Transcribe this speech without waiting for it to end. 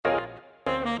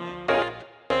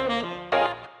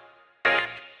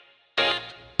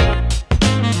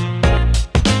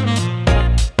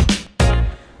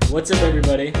What's up,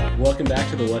 everybody? Welcome back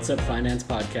to the What's Up Finance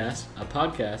Podcast, a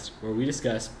podcast where we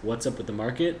discuss what's up with the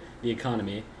market, the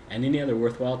economy, and any other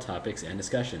worthwhile topics and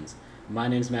discussions. My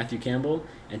name is Matthew Campbell,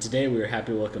 and today we are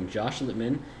happy to welcome Josh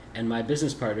Littman and my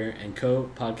business partner and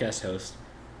co-podcast host,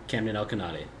 Camden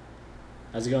Elkanadi.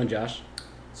 How's it going, Josh?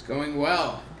 It's going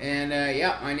well. And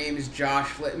my name is Josh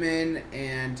Littman,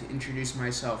 and to introduce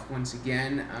myself once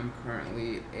again, I'm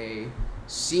currently a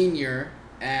senior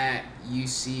at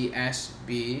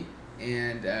UCSB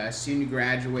and soon to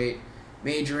graduate,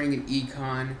 majoring in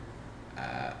econ.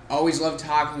 Always love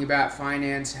talking about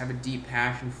finance, have a deep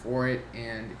passion for it,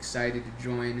 and excited to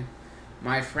join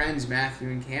my friends Matthew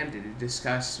and Camden to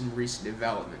discuss some recent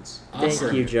developments. Awesome.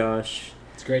 Thank you, Josh.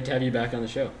 It's great to have you back on the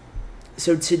show.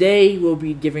 So today we'll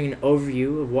be giving an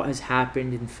overview of what has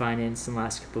happened in finance in the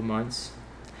last couple of months.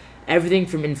 Everything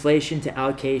from inflation to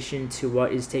allocation to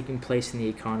what is taking place in the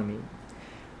economy.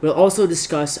 We'll also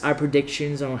discuss our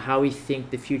predictions on how we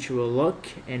think the future will look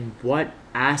and what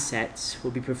assets will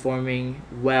be performing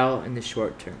well in the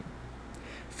short term.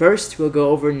 First, we'll go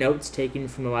over notes taken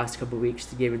from the last couple of weeks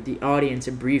to give the audience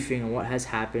a briefing on what has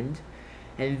happened.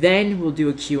 And then we'll do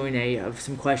a Q&A of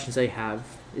some questions I have.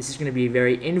 This is going to be a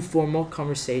very informal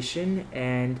conversation,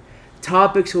 and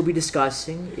topics we'll be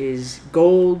discussing is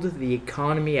gold, the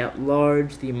economy at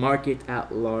large, the market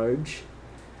at large,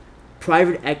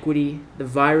 private equity, the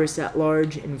virus at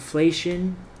large,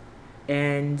 inflation,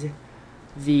 and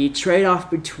the trade-off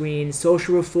between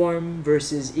social reform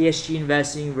versus ESG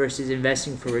investing versus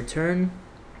investing for return,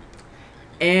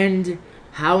 and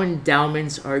how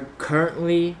endowments are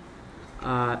currently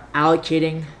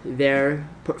allocating their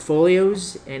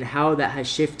portfolios and how that has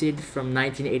shifted from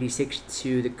 1986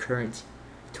 to the current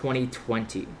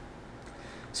 2020.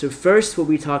 So first we'll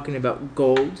be talking about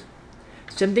gold.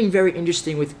 Something very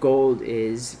interesting with gold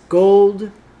is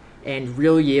gold and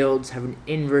real yields have an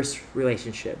inverse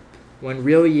relationship. When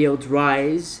real yields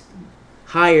rise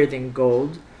higher than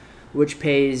gold, which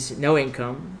pays no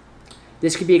income,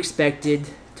 this could be expected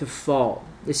to fall.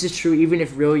 This is true even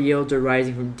if real yields are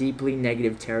rising from deeply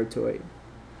negative territory.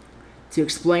 To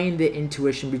explain the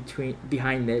intuition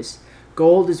behind this,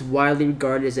 gold is widely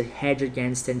regarded as a hedge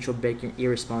against central bank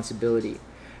irresponsibility.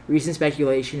 Recent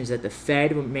speculation is that the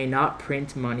Fed may not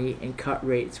print money and cut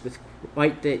rates with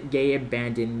quite the gay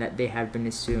abandon that they have been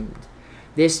assumed.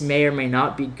 This may or may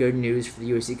not be good news for the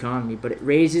U.S. economy, but it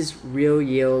raises real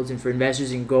yields, and for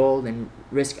investors in gold and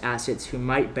risk assets who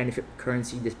might benefit from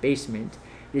currency debasement,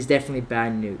 it is definitely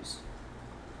bad news.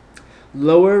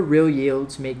 Lower real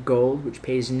yields make gold, which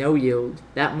pays no yield,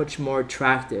 that much more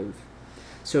attractive.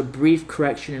 So a brief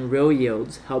correction in real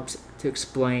yields helps to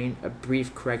explain a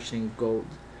brief correction in gold.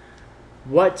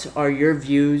 What are your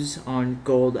views on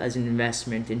gold as an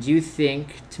investment, and do you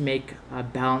think to make a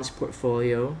balanced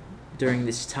portfolio during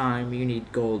this time you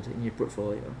need gold in your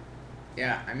portfolio?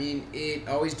 Yeah, I mean, it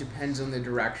always depends on the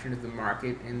direction of the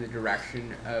market and the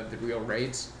direction of the real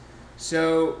rates.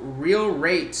 So real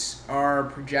rates are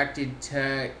projected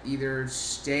to either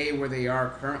stay where they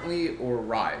are currently or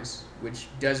rise, which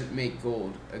doesn't make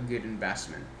gold a good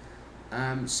investment.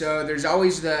 So there's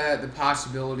always the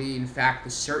possibility, in fact, the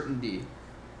certainty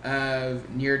of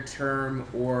near-term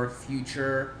or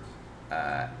future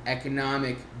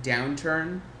economic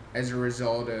downturn as a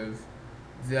result of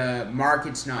the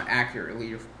markets not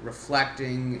accurately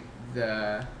reflecting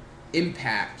the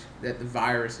impact that the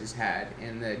virus has had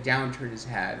and the downturn has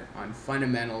had on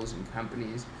fundamentals and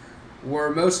companies.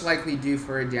 We're most likely due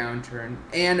for a downturn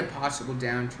and a possible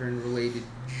downturn related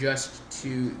just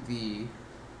to the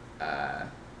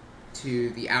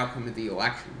outcome of the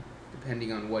election,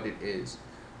 depending on what it is.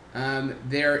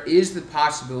 There is the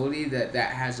possibility that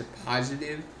has a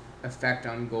positive effect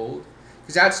on gold,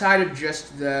 because outside of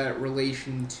just the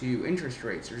relation to interest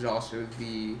rates, there's also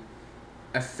the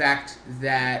effect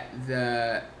that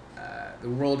the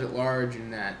world at large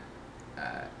and that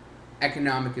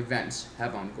economic events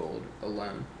have on gold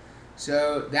alone.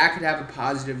 So that could have a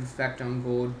positive effect on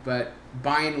gold, but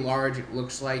by and large it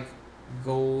looks like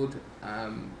gold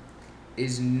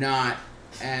is not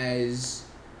as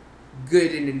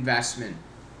good an investment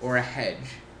or a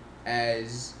hedge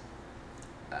as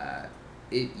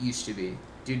it used to be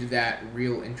due to that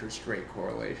real interest rate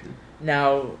correlation.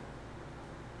 Now,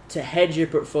 to hedge your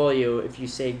portfolio, if you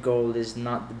say gold is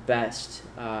not the best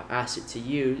asset to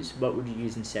use, what would you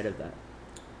use instead of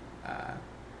that?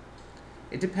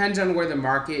 It depends on where the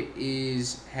market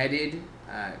is headed.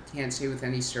 Can't say with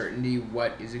any certainty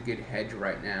what is a good hedge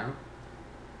right now.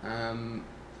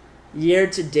 Year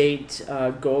to date,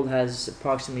 gold has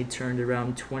approximately turned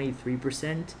around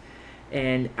 23%,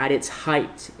 and at its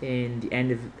height in the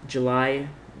end of July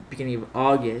beginning of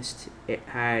August, it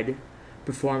had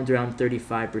performed around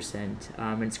 35%,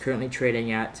 and it's currently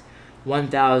trading at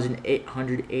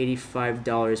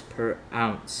 $1,885 per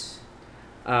ounce.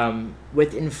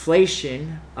 With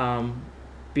inflation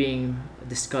being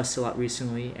discussed a lot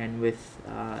recently, and with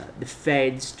the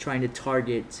Feds trying to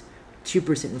target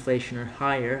 2% inflation or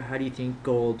higher, how do you think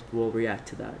gold will react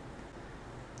to that?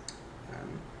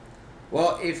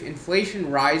 Well, if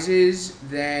inflation rises,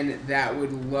 then that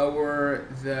would lower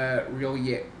the real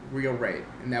rate,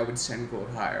 and that would send gold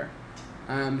higher.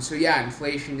 So yeah,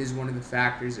 inflation is one of the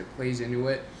factors that plays into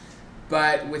it.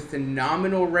 But with the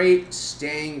nominal rate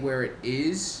staying where it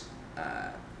is,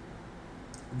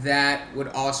 that would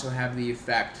also have the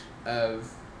effect of,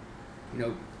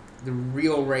 the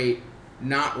real rate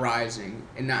not rising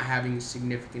and not having a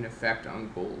significant effect on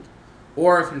gold.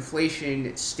 Or if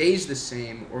inflation stays the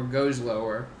same or goes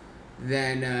lower,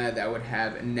 then that would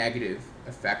have a negative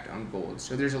effect on gold.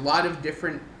 So there's a lot of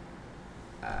different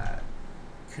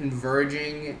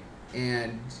converging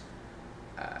and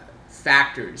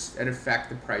factors that affect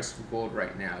the price of gold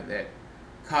right now that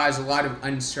cause a lot of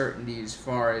uncertainty as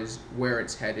far as where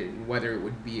it's headed and whether it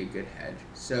would be a good hedge.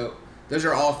 So those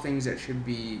are all things that should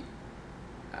be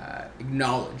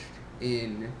acknowledged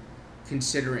in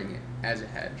considering it as a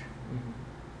hedge.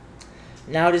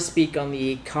 Now to speak on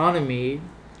the economy,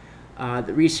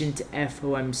 the recent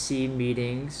FOMC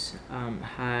meetings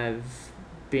have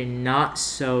been not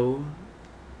so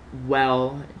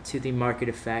well to the market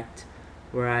effect,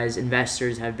 whereas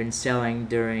investors have been selling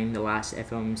during the last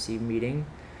FOMC meeting.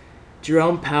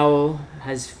 Jerome Powell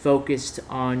has focused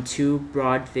on two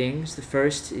broad things. The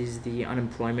first is the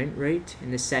unemployment rate,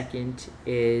 and the second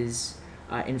is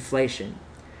inflation.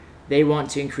 They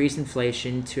want to increase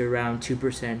inflation to around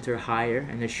 2% or higher,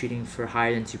 and they're shooting for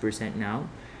higher than 2% now.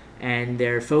 And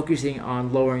they're focusing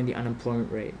on lowering the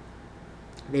unemployment rate.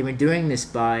 They've been doing this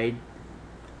by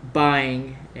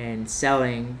buying and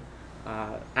selling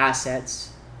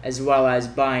assets, as well as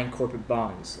buying corporate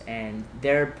bonds. And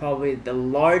they're probably the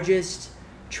largest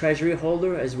treasury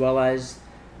holder, as well as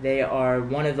they are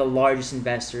one of the largest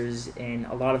investors in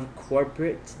a lot of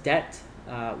corporate debt,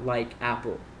 like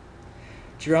Apple.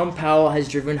 Jerome Powell has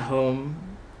driven home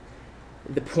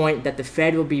the point that the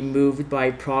Fed will be moved by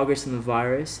progress in the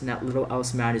virus and that little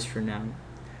else matters for now.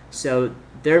 So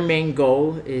their main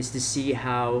goal is to see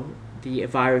how the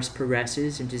virus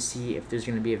progresses and to see if there's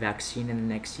going to be a vaccine in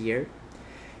the next year.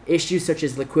 Issues such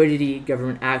as liquidity,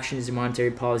 government actions, and monetary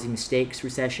policy mistakes,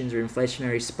 recessions, or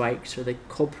inflationary spikes are the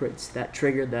culprits that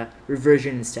trigger the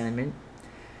reversion in sentiment.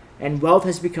 And wealth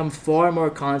has become far more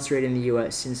concentrated in the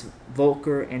U.S. since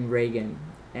Volcker and Reagan.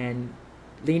 And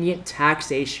lenient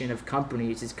taxation of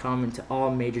companies is common to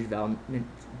all major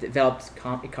developed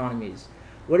economies.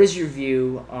 What is your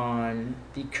view on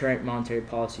the current monetary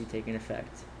policy taking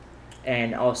effect,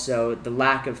 and also the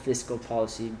lack of fiscal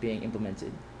policy being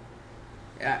implemented?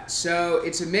 Yeah, so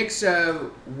it's a mix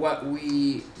of what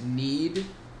we need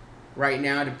right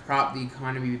now to prop the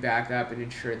economy back up and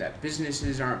ensure that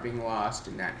businesses aren't being lost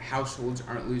and that households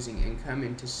aren't losing income,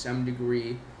 and to some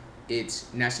degree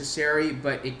it's necessary,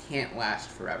 but it can't last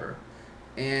forever.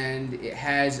 And it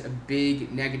has a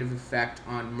big negative effect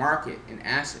on market and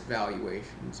asset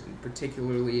valuations, and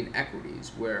particularly in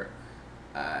equities, where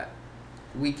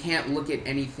we can't look at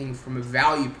anything from a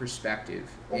value perspective,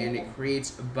 and it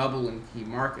creates a bubble in key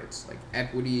markets like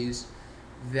equities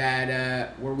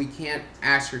that where we can't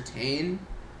ascertain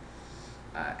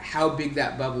how big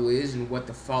that bubble is and what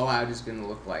the fallout is going to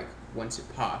look like once it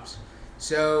pops.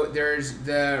 So there's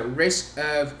the risk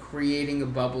of creating a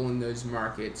bubble in those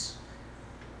markets,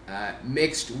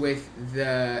 mixed with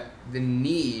the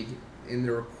need and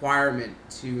the requirement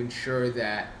to ensure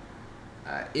that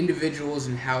individuals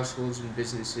and households and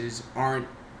businesses aren't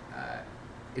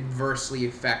adversely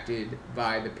affected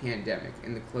by the pandemic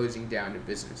and the closing down of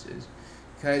businesses.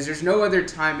 Because there's no other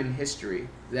time in history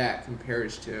that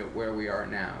compares to where we are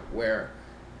now, where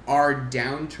our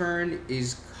downturn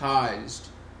is caused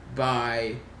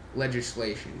by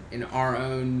legislation and our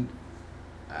own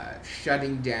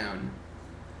shutting down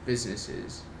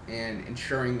businesses and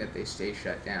ensuring that they stay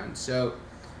shut down. So,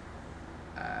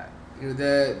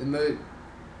 the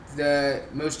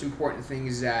most important thing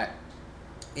is that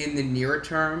in the near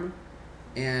term,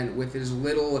 and with as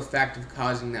little effect of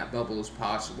causing that bubble as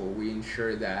possible, we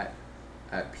ensure that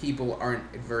people aren't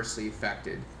adversely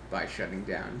affected by shutting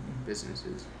down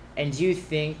businesses. And do you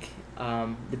think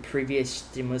the previous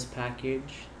stimulus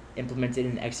package implemented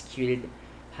and executed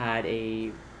had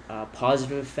a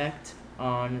positive effect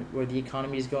on where the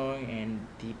economy is going, and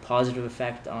the positive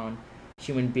effect on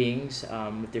human beings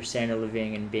with their standard of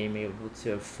living and being able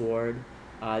to afford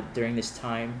during this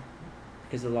time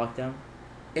because of the lockdown?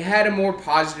 It had a more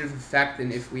positive effect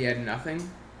than if we had nothing.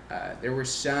 There were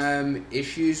some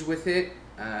issues with it.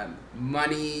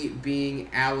 Money being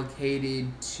allocated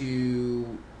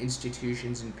to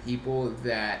institutions and people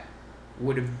that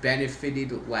would have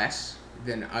benefited less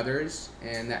than others,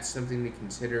 and that's something to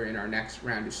consider in our next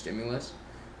round of stimulus,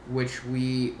 which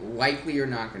we likely are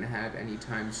not going to have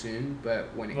anytime soon.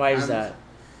 But when it Why comes, is that?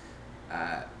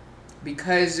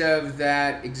 because of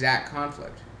that exact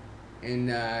conflict in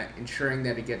ensuring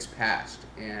that it gets passed,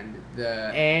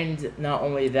 And not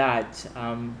only that,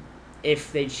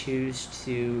 if they choose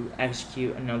to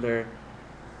execute another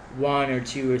 $1 or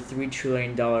 $2 or $3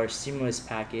 trillion stimulus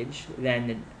package,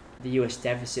 then the U.S.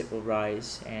 deficit will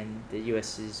rise and the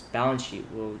U.S.'s balance sheet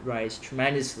will rise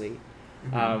tremendously.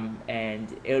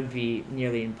 And it would be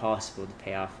nearly impossible to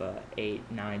pay off a $8,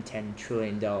 $9, $10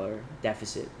 trillion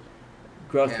deficit.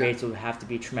 Growth rates will have to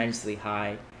be tremendously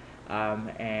high,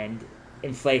 and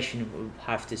inflation will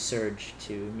have to surge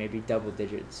to maybe double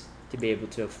digits to be able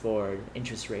to afford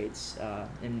interest rates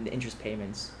and interest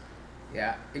payments.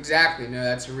 Yeah, exactly. No,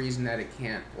 that's a reason that it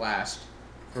can't last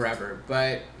forever.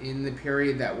 But in the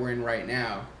period that we're in right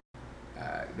now,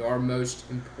 our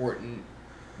most important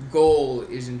goal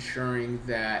is ensuring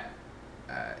that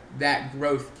that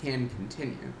growth can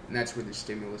continue, and that's where the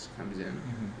stimulus comes in.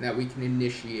 Mm-hmm. That we can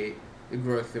initiate the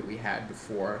growth that we had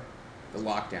before the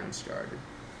lockdown started.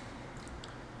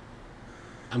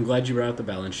 I'm glad you brought up the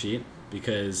balance sheet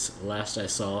because last I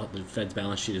saw, the Fed's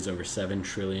balance sheet is over $7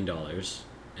 trillion.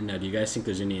 And now, do you guys think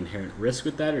there's any inherent risk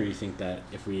with that, or do you think that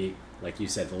if we, like you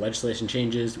said, the legislation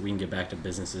changes, we can get back to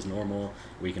business as normal,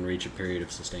 we can reach a period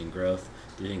of sustained growth?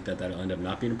 Do you think that that'll end up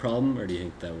not being a problem, or do you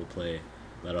think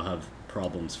that'll have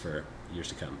problems for years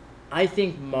to come? I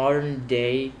think modern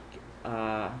day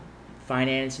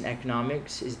finance and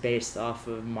economics is based off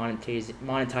of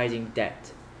monetizing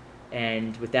debt.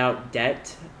 And without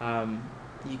debt,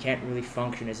 you can't really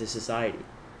function as a society.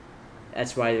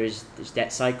 That's why there's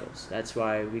debt cycles. That's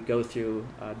why we go through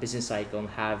a business cycle and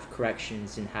have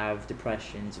corrections and have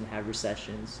depressions and have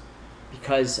recessions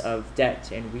because of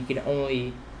debt. And we can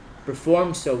only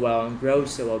perform so well and grow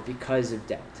so well because of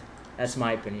debt. That's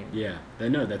my opinion. Yeah,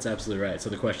 no, that's absolutely right. So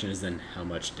the question is then how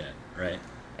much debt, right?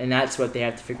 And that's what they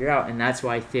have to figure out. And that's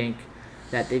why I think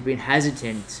that they've been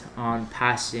hesitant on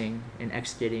passing and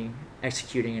executing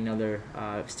another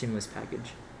stimulus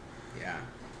package. Yeah.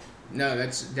 No,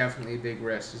 that's definitely a big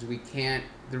risk. Is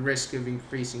the risk of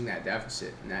increasing that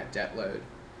deficit and that debt load.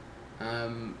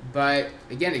 But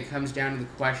again, it comes down to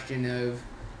the question of,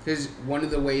 because one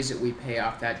of the ways that we pay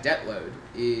off that debt load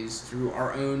is through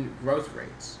our own growth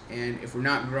rates. And if we're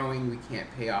not growing, we can't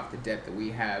pay off the debt that we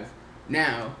have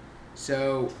now.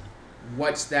 So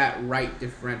what's that right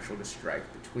differential to strike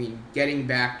between getting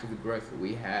back to the growth that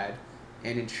we had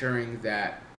and ensuring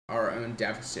that our own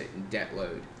deficit and debt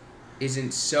load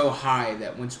isn't so high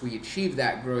that once we achieve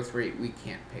that growth rate, we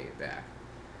can't pay it back?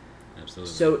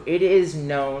 Absolutely. So it is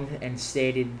known and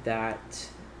stated that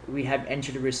we have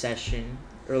entered a recession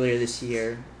earlier this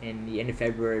year in the end of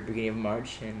February, beginning of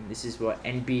March, and this is what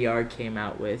NBR came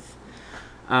out with.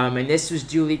 And this was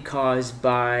duly caused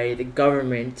by the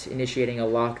government initiating a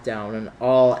lockdown on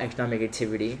all economic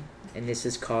activity, and this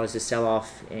has caused a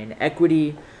sell-off in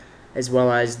equity, as well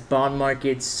as bond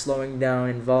markets slowing down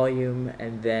in volume,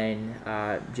 and then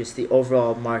just the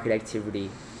overall market activity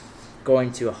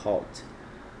going to a halt.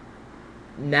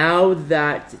 Now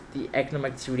that the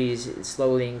economic activity is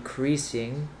slowly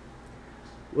increasing,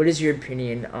 what is your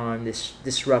opinion on this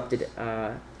disrupted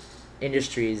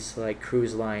industries like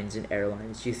cruise lines and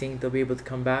airlines? Do you think they'll be able to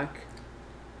come back?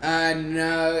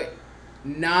 No,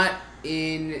 not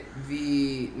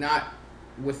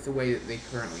with the way that they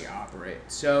currently operate.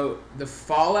 So the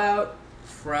fallout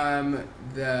from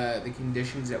the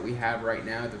conditions that we have right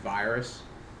now, the virus,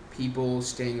 people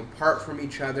staying apart from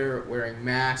each other, wearing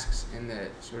masks, and the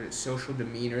sort of social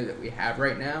demeanor that we have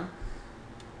right now,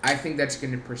 I think that's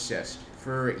going to persist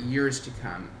for years to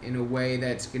come in a way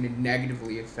that's going to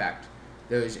negatively affect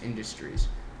those industries.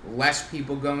 Less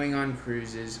people going on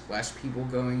cruises, less people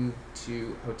going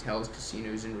to hotels,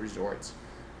 casinos, and resorts.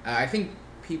 I think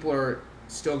people are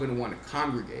still going to want to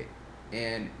congregate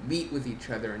and meet with each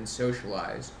other and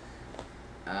socialize.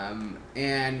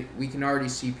 And we can already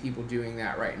see people doing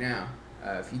that right now.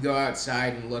 If you go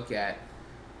outside and look at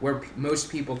where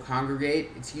most people congregate,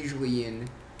 it's usually in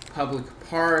public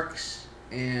parks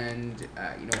and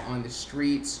on the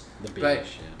streets. The beach, but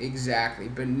yeah. Exactly,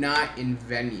 but not in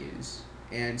venues.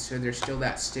 And so there's still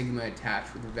that stigma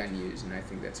attached with the venues, and I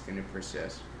think that's going to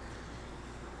persist.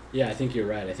 Yeah, I think you're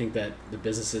right. I think that the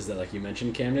businesses that, like you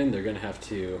mentioned, Camden, they're going to have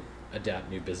to adapt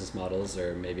new business models,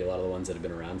 or maybe a lot of the ones that have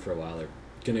been around for a while are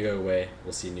going to go away.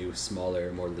 We'll see new,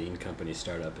 smaller, more lean companies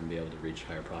start up and be able to reach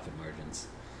higher profit margins.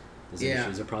 Those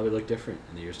industries will probably look different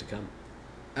in the years to come.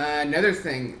 Another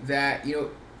thing that,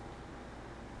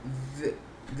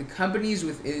 the companies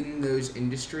within those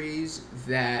industries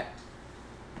that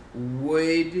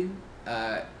would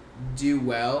do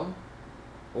well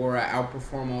or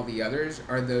outperform all the others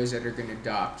are those that are going to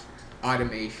adopt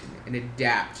automation and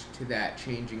adapt to that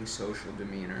changing social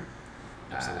demeanor.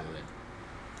 Absolutely.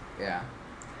 Yeah.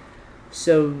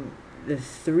 So the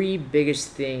three biggest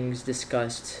things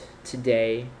discussed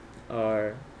today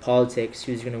are politics,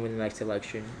 who's going to win the next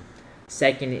election.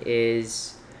 Second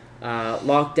is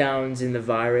lockdowns in the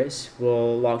virus.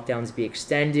 Will lockdowns be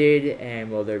extended, and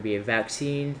will there be a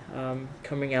vaccine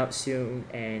coming out soon,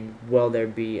 and will there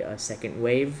be a second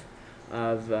wave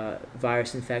of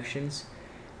virus infections?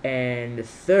 And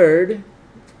third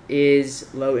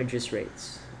is low interest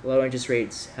rates. Low interest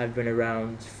rates have been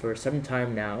around for some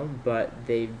time now, but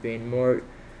they've been more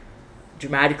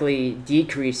dramatically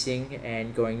decreasing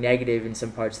and going negative in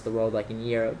some parts of the world, like in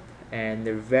Europe, and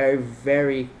they're very,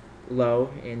 very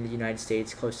low in the United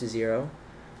States, close to zero.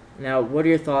 Now, what are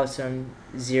your thoughts on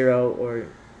zero or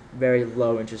very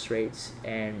low interest rates,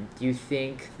 and do you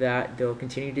think that they'll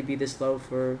continue to be this low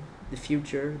for the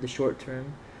future, the short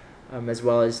term, as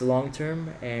well as the long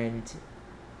term? And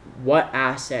what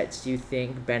assets do you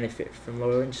think benefit from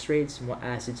lower interest rates, and what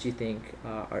assets do you think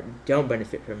don't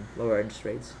benefit from lower interest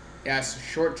rates? Yes,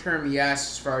 short term,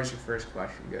 yes, as far as your first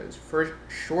question goes. First,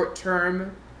 short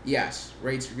term, yes,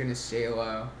 rates are going to stay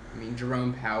low. I mean,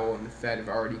 Jerome Powell and the Fed have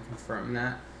already confirmed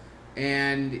that.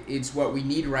 And it's what we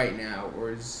need right now, or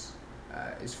as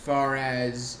far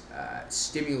as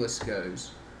stimulus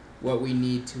goes, what we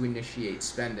need to initiate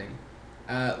spending.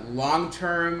 Long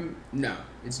term, no,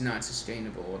 it's not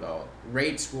sustainable at all.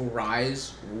 Rates will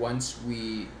rise once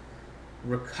we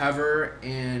recover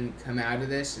and come out of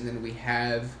this, and then we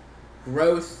have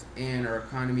growth and our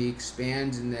economy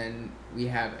expands, and then we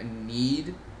have a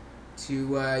need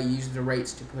to use the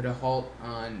rates to put a halt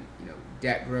on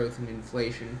debt growth and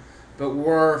inflation. But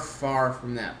we're far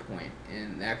from that point,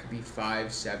 and that could be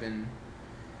 5-7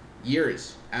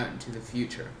 years out into the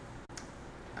future.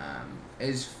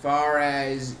 As far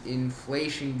as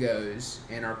inflation goes,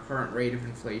 and our current rate of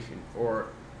inflation, or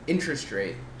interest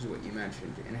rate is what you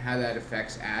mentioned, and how that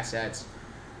affects assets.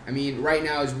 I mean, right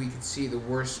now, as we can see, the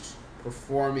worst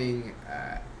performing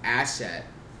asset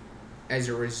as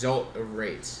a result of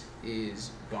rates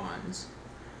is bonds.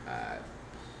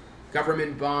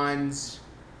 Government bonds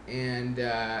and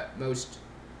most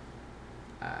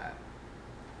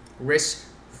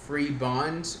risk-free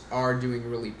bonds are doing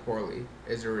really poorly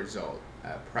as a result,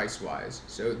 price-wise.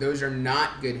 So those are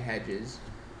not good hedges,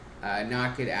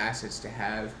 not good assets to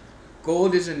have.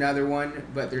 Gold is another one,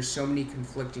 but there's so many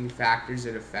conflicting factors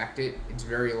that affect it. It's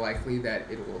very likely that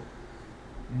it will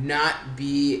not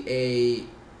be a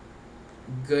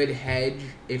good hedge,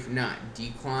 if not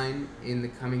decline, in the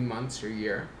coming months or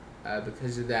year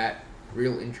because of that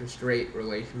real interest rate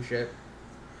relationship.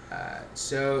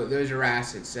 So those are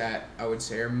assets that I would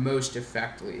say are most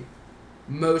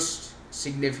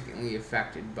significantly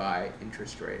affected by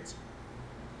interest rates.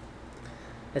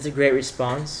 That's a great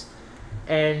response.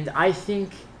 And I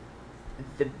think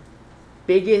the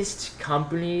biggest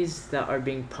companies that are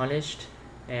being punished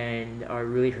and are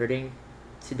really hurting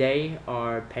today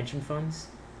are pension funds,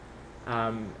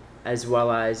 as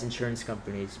well as insurance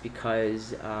companies,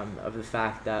 because of the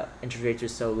fact that interest rates are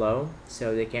so low,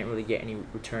 so they can't really get any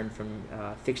return from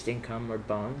fixed income or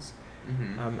bonds,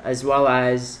 as well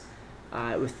as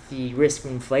with the risk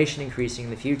of inflation increasing in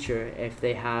the future. If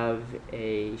they have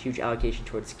a huge allocation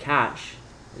towards cash,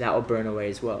 that will burn away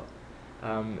as well.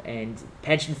 And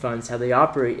pension funds, how they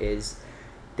operate is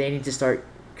they need to start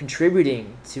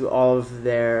contributing to all of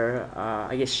their,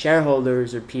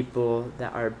 shareholders or people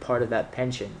that are part of that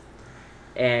pension.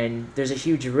 And there's a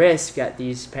huge risk that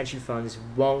these pension funds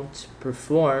won't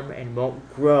perform and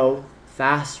won't grow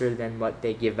faster than what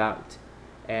they give out.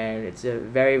 And it's a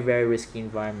very, very risky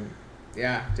environment.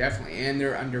 Yeah, definitely. And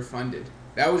they're underfunded.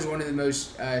 That was one of the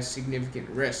most significant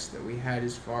risks that we had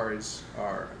as far as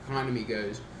our economy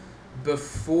goes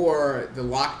before the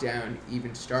lockdown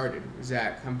even started, was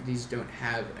that companies don't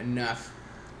have enough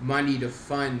money to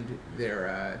fund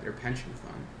their pension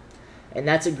fund. And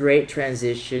that's a great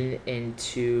transition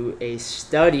into a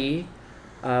study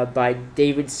by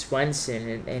David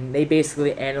Swenson, and they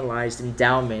basically analyzed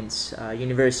endowments,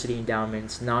 university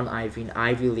endowments, non-Ivy and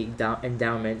Ivy League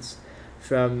endowments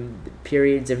from the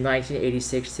periods of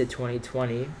 1986 to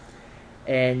 2020,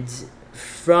 and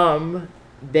from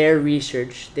their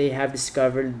research, they have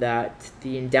discovered that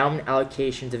the endowment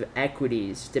allocations of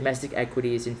equities, domestic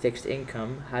equities and fixed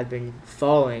income, have been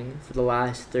falling for the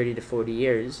last 30 to 40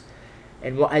 years.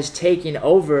 And what has taken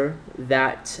over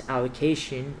that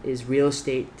allocation is real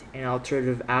estate and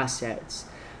alternative assets,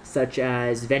 such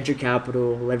as venture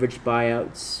capital, leveraged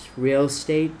buyouts, real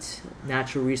estate,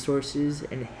 natural resources,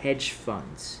 and hedge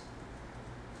funds.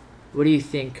 What do you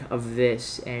think of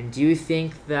this? And do you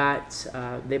think that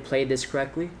they played this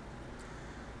correctly?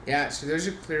 Yeah, so those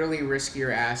are clearly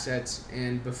riskier assets,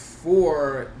 and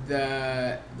before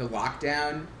the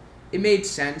lockdown, it made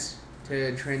sense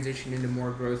to transition into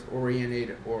more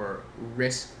growth-oriented or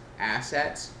risk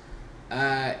assets.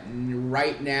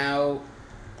 Right now,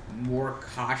 more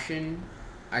caution,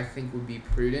 I think, would be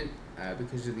prudent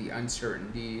because of the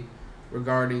uncertainty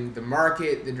regarding the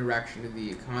market, the direction of the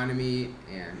economy,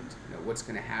 and what's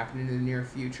going to happen in the near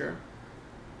future.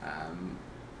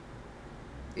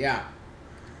 Yeah.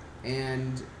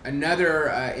 And another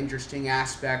interesting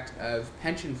aspect of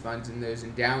pension funds and those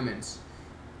endowments,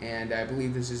 and I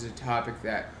believe this is a topic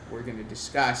that we're going to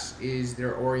discuss, is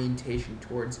their orientation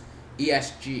towards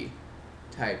ESG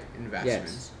type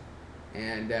investments. Yes.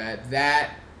 And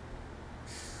that,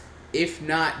 if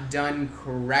not done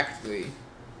correctly,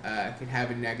 can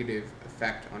have a negative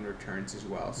effect on returns as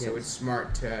well. So yes, it's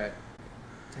smart to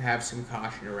have some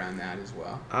caution around that as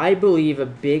well. I believe a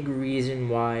big reason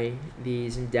why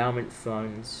these endowment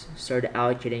funds started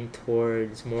allocating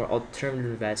towards more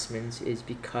alternative investments is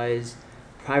because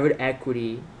private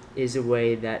equity is a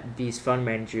way that these fund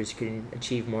managers can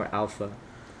achieve more alpha.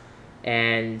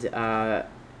 And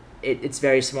it's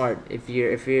very smart. If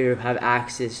you have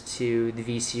access to the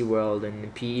VC world and the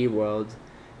PE world,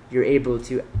 you're able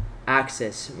to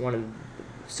access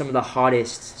some of the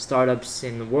hottest startups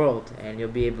in the world, and you'll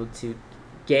be able to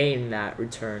gain that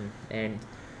return. And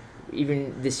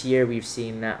even this year, we've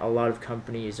seen that a lot of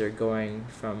companies are going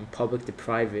from public to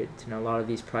private, and a lot of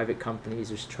these private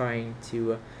companies are trying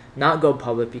to not go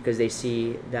public because they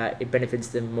see that it benefits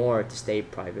them more to stay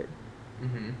private.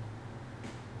 Mm-hmm.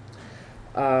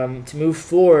 To move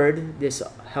forward, this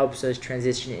helps us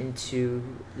transition into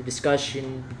the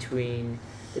discussion between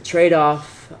the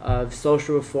trade-off of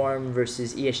social reform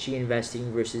versus ESG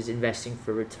investing versus investing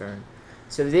for return.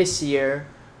 So this year,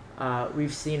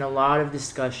 we've seen a lot of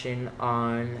discussion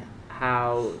on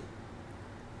how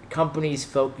companies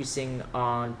focusing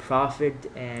on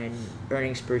profit and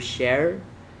earnings per share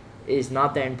is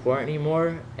not that important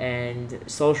anymore, and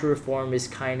social reform is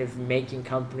kind of making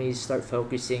companies start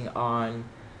focusing on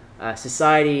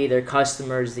society, their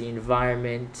customers, the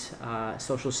environment,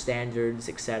 social standards,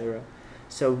 etc.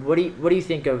 So what do you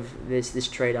think of this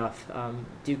trade-off?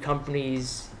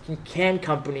 Can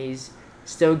companies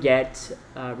still get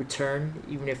return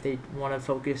even if they want to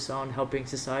focus on helping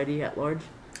society at large?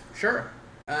 Sure.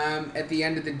 At the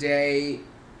end of the day,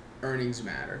 earnings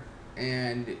matter.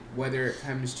 And whether it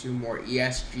comes to a more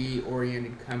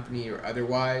ESG-oriented company or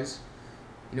otherwise,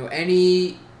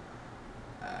 any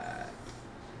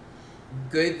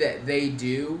good that they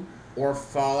do or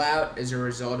fallout as a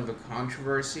result of a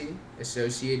controversy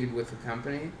associated with the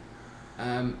company,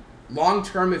 long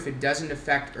term, if it doesn't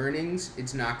affect earnings,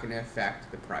 it's not going to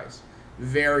affect the price.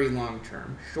 Very long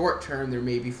term. Short term, there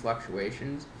may be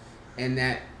fluctuations, and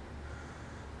that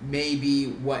may be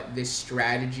what this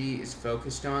strategy is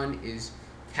focused on, is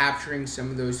capturing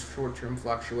some of those short term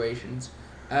fluctuations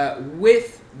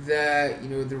with the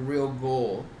real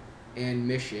goal and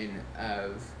mission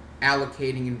of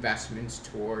allocating investments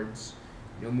towards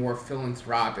more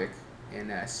philanthropic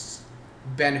and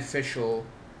beneficial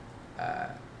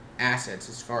assets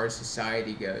as far as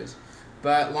society goes.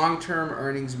 But long-term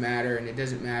earnings matter, and it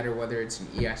doesn't matter whether it's an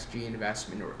ESG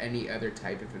investment or any other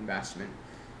type of investment.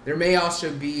 There may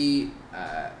also be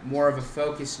more of a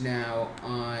focus now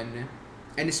on,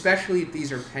 and especially if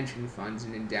these are pension funds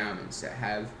and endowments that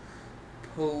have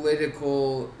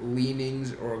political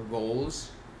leanings or goals,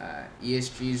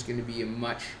 ESG is going to be a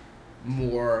much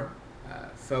more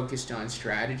focused on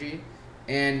strategy,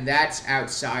 and that's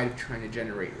outside of trying to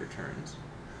generate returns.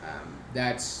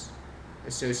 That's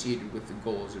associated with the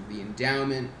goals of the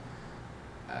endowment.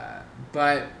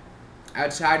 But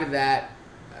outside of that,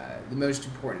 the most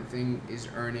important thing is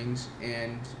earnings,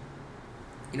 and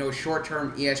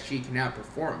short-term ESG can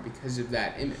outperform because of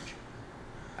that image.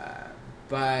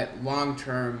 But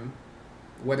long-term,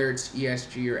 whether it's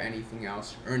ESG or anything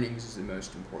else, earnings is the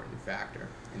most important factor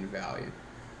in value.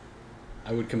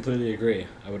 I would completely agree.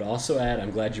 I would also add,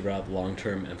 I'm glad you brought up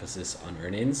long-term emphasis on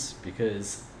earnings,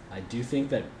 because I do think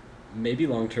that maybe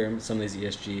long-term some of these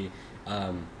ESG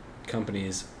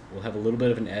companies will have a little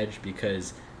bit of an edge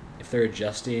because if they're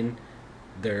adjusting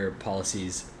their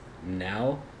policies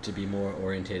now to be more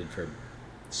orientated for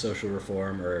social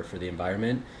reform or for the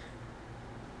environment,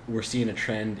 we're seeing a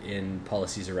trend in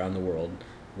policies around the world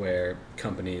where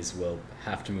companies will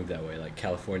have to move that way. Like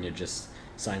California just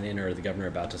signed in, or the governor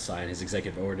about to sign his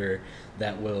executive order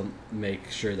that will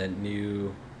make sure that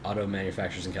new auto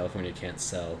manufacturers in California can't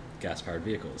sell gas-powered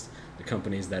vehicles. The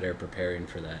companies that are preparing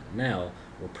for that now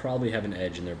will probably have an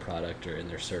edge in their product or in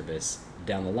their service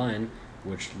down the line,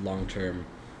 which long-term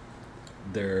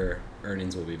their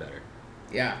earnings will be better.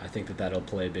 Yeah. I think that that'll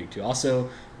play big too. Also,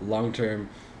 long-term,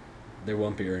 there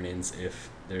won't be earnings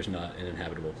if there's not an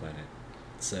inhabitable planet.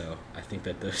 So I think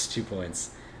that those 2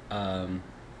 points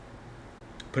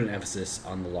put an emphasis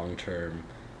on the long term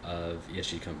of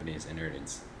ESG companies and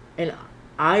earnings. And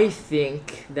I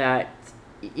think that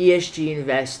ESG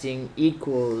investing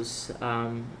equals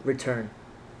return,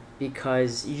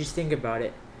 because you just think about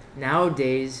it.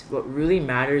 Nowadays, what really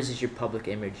matters is your public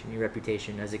image and your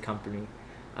reputation as a company.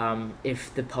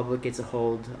 If the public gets a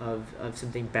hold of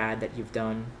something bad that you've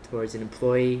done towards an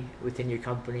employee within your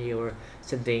company, or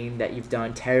something that you've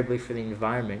done terribly for the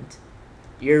environment,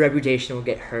 your reputation will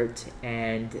get hurt,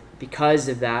 and because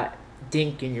of that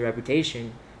dink in your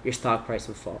reputation, your stock price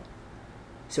will fall.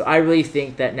 So I really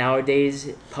think that nowadays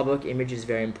public image is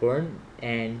very important,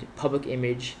 and public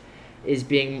image is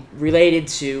being related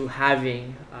to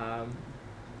having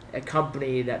a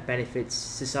company that benefits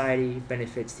society,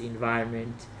 benefits the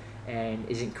environment, and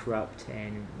isn't corrupt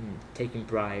and taking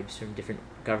bribes from different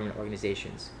government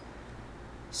organizations.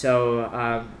 So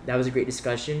that was a great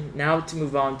discussion. Now to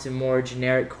move on to more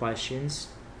generic questions.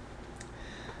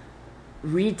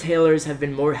 Retailers have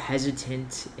been more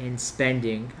hesitant in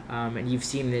spending, and you've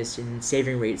seen this in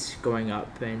saving rates going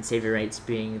up, and saving rates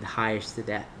being the highest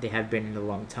that they have been in a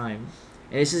long time.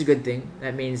 And this is a good thing.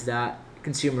 That means that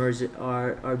consumers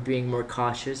are being more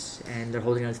cautious, and they're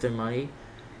holding on to their money.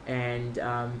 And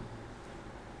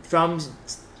from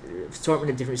assortment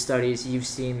of different studies, you've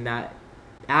seen that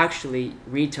actually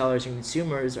retailers and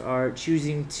consumers are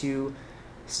choosing to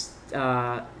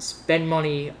spend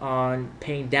money on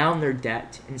paying down their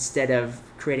debt instead of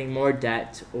creating more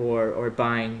debt or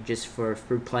buying just for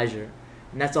pleasure.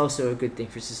 And that's also a good thing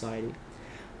for society.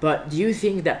 But do you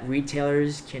think that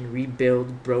retailers can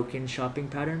rebuild broken shopping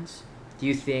patterns? Do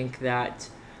you think that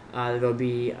there'll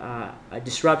be a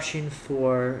disruption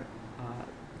for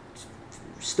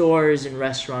stores and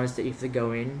restaurants that you have to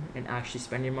go in and actually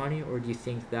spend your money? Or do you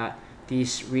think that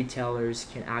these retailers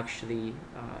can actually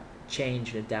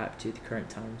change and adapt to the current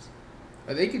times?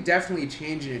 They could definitely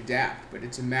change and adapt, but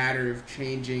it's a matter of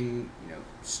changing,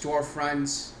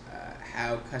 storefronts,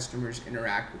 how customers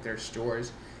interact with their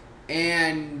stores,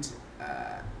 and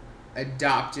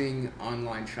adopting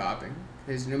online shopping.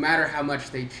 Because no matter how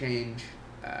much they change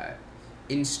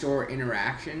in-store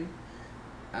interaction,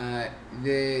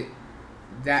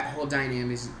 that whole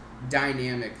dynamic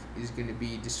is going to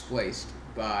be displaced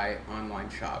by online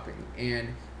shopping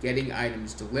and getting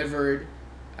items delivered.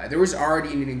 There was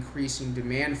already an increasing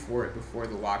demand for it before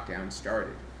the lockdown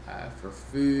started, for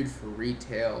food, for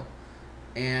retail,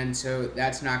 and so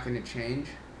that's not going to change.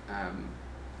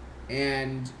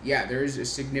 And yeah, there is a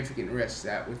significant risk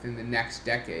that within the next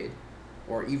decade,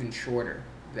 or even shorter,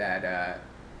 that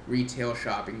retail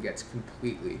shopping gets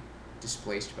completely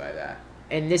displaced by that.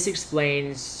 And this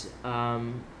explains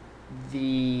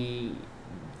the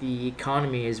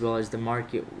economy as well as the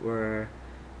market, where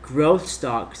growth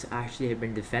stocks actually have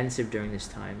been defensive during this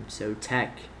time. So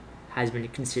tech has been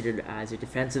considered as a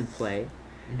defensive play,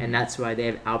 and that's why they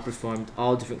have outperformed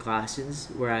all different classes,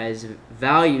 whereas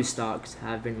value stocks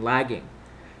have been lagging.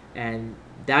 And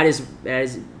that is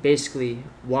basically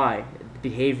why the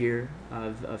behavior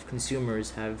of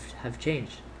consumers have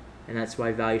changed. And that's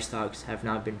why value stocks have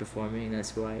not been performing, and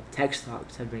that's why tech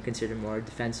stocks have been considered more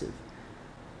defensive.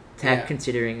 Tech,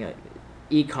 considering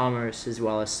e-commerce as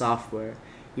well as software,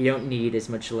 you don't need as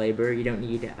much labor, you don't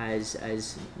need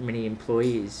as many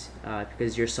employees,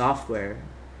 because your software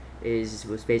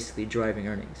was basically driving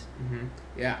earnings.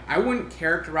 Yeah, I wouldn't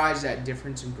characterize that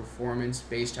difference in performance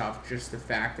based off just the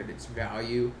fact that it's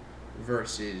value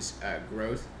versus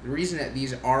growth. The reason that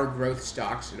these are growth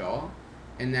stocks at all,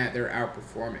 and that they're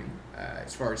outperforming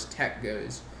as far as tech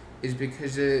goes, is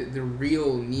because of the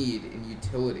real need and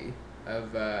utility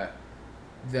of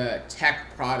the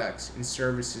tech products and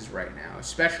services right now,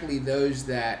 especially those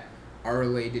that are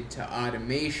related to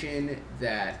automation,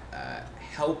 that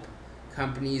help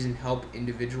companies and help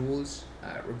individuals,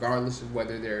 regardless of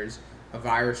whether there's a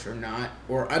virus or not,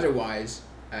 or otherwise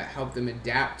help them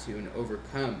adapt to and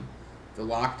overcome the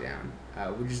lockdown,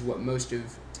 which is what most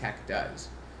of tech does.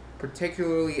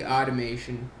 particularly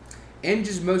automation, and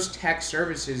just most tech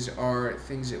services are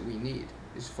things that we need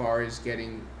as far as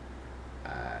getting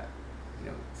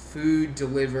food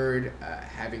delivered,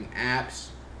 having apps.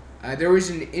 There was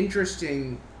an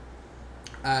interesting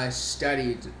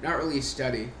study, not really a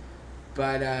study,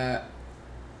 but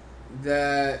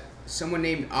someone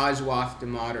named Oswath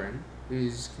Damodaran,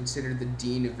 who's considered the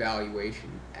dean of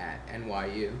valuation at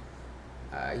NYU.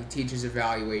 He teaches a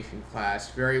valuation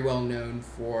class, very well known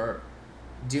for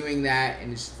doing that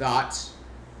and his thoughts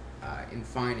in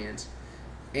finance.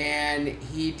 And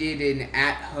he did an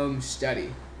at-home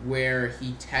study where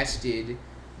he tested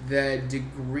the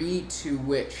degree to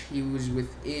which he was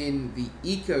within the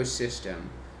ecosystem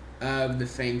of the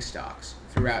FANG stocks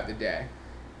throughout the day.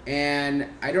 And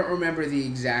I don't remember the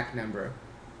exact number.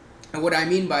 And what I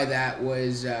mean by that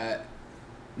was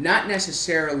not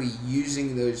necessarily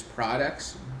using those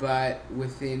products, but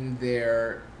within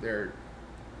their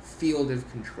field of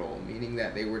control, meaning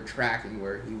that they were tracking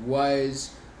where he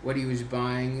was, what he was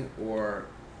buying, or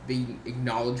being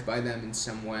acknowledged by them in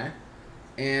some way.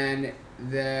 And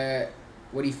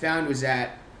what he found was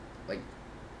that like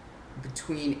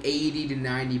between 80 to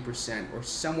 90%, or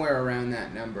somewhere around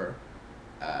that number,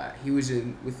 he was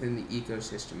within the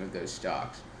ecosystem of those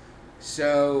stocks.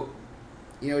 So,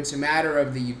 it's a matter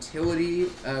of the utility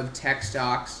of tech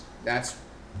stocks. That's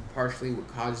partially what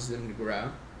causes them to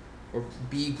grow, or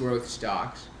be growth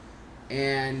stocks,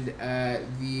 and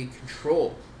the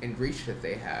control and reach that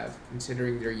they have,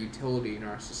 considering their utility in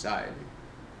our society.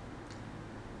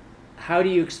 How do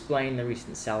you explain the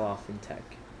recent sell-off in tech?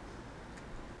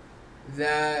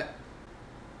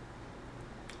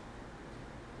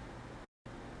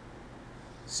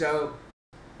 So,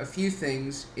 a few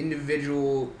things,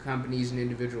 individual companies and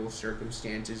individual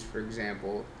circumstances, for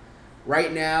example.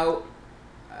 Right now,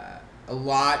 a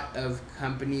lot of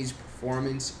companies'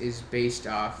 performance is based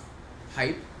off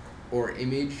hype or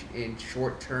image and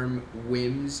short-term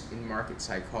whims in market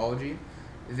psychology.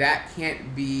 That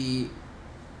can't be,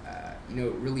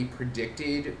 really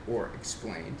predicted or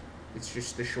explained. It's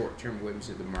just the short-term whims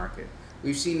of the market.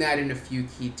 We've seen that in a few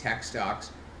key tech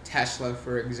stocks. Tesla,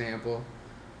 for example.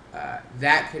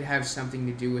 That could have something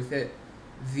to do with it.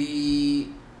 The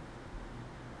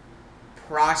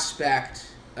prospect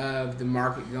of the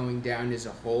market going down as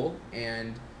a whole,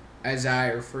 and as I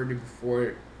referred to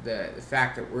before, the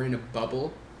fact that we're in a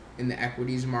bubble in the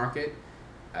equities market.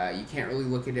 You can't really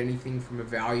look at anything from a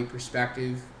value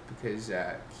perspective because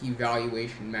key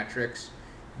valuation metrics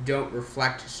don't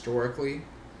reflect historically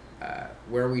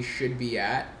where we should be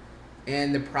at,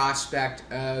 and the prospect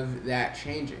of that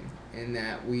changing, and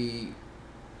that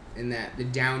the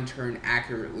downturn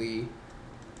accurately,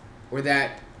 or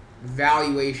that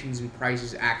valuations and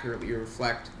prices accurately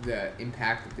reflect the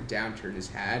impact that the downturn has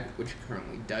had, which it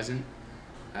currently doesn't.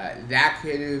 That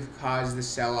could have caused the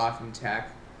sell-off in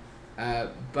tech,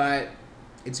 but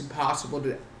it's impossible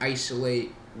to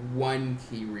isolate one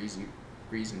key reason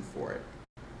for it,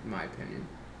 in my opinion.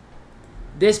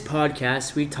 This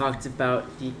podcast, we talked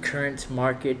about the current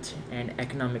market and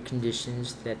economic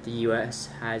conditions that the U.S.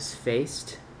 has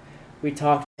faced. We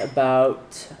talked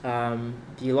about the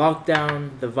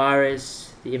lockdown, the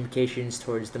virus, the implications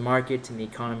towards the market and the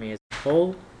economy as a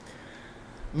whole.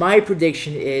 My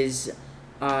prediction is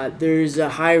there's a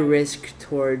high risk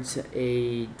towards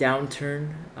a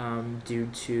downturn due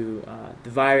to the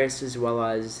virus as well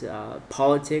as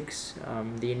politics.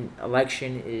 The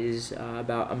election is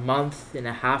about a month and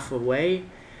a half away,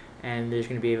 and there's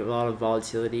going to be a lot of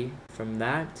volatility from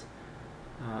that,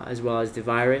 as well as the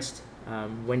virus.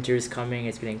 Winter is coming,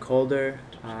 it's getting colder.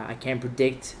 I can't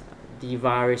predict the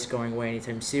virus going away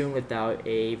anytime soon without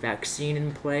a vaccine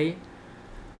in play.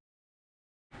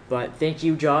 But thank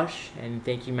you, Josh, and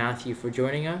thank you, Matthew, for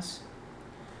joining us.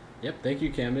 Yep, thank you,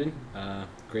 Camden.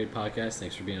 Great podcast.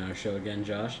 Thanks for being on our show again,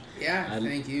 Josh. Yeah,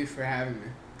 thank you for having me.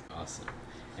 Awesome.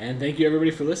 And thank you,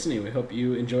 everybody, for listening. We hope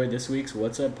you enjoyed this week's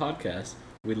What's Up podcast.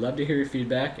 We'd love to hear your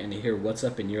feedback and to hear what's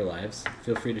up in your lives.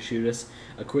 Feel free to shoot us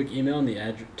a quick email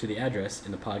to the address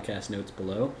in the podcast notes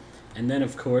below. And then,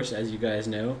 of course, as you guys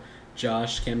know,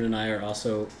 Josh, Camden, and I are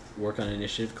also work on an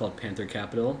initiative called Panther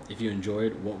Capital. If you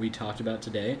enjoyed what we talked about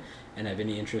today and have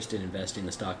any interest in investing in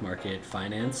the stock market,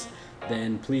 finance,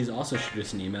 then please also shoot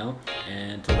us an email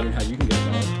and to learn how you can get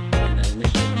involved in that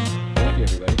initiative. Thank you,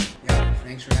 everybody. Yeah,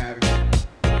 thanks for having me.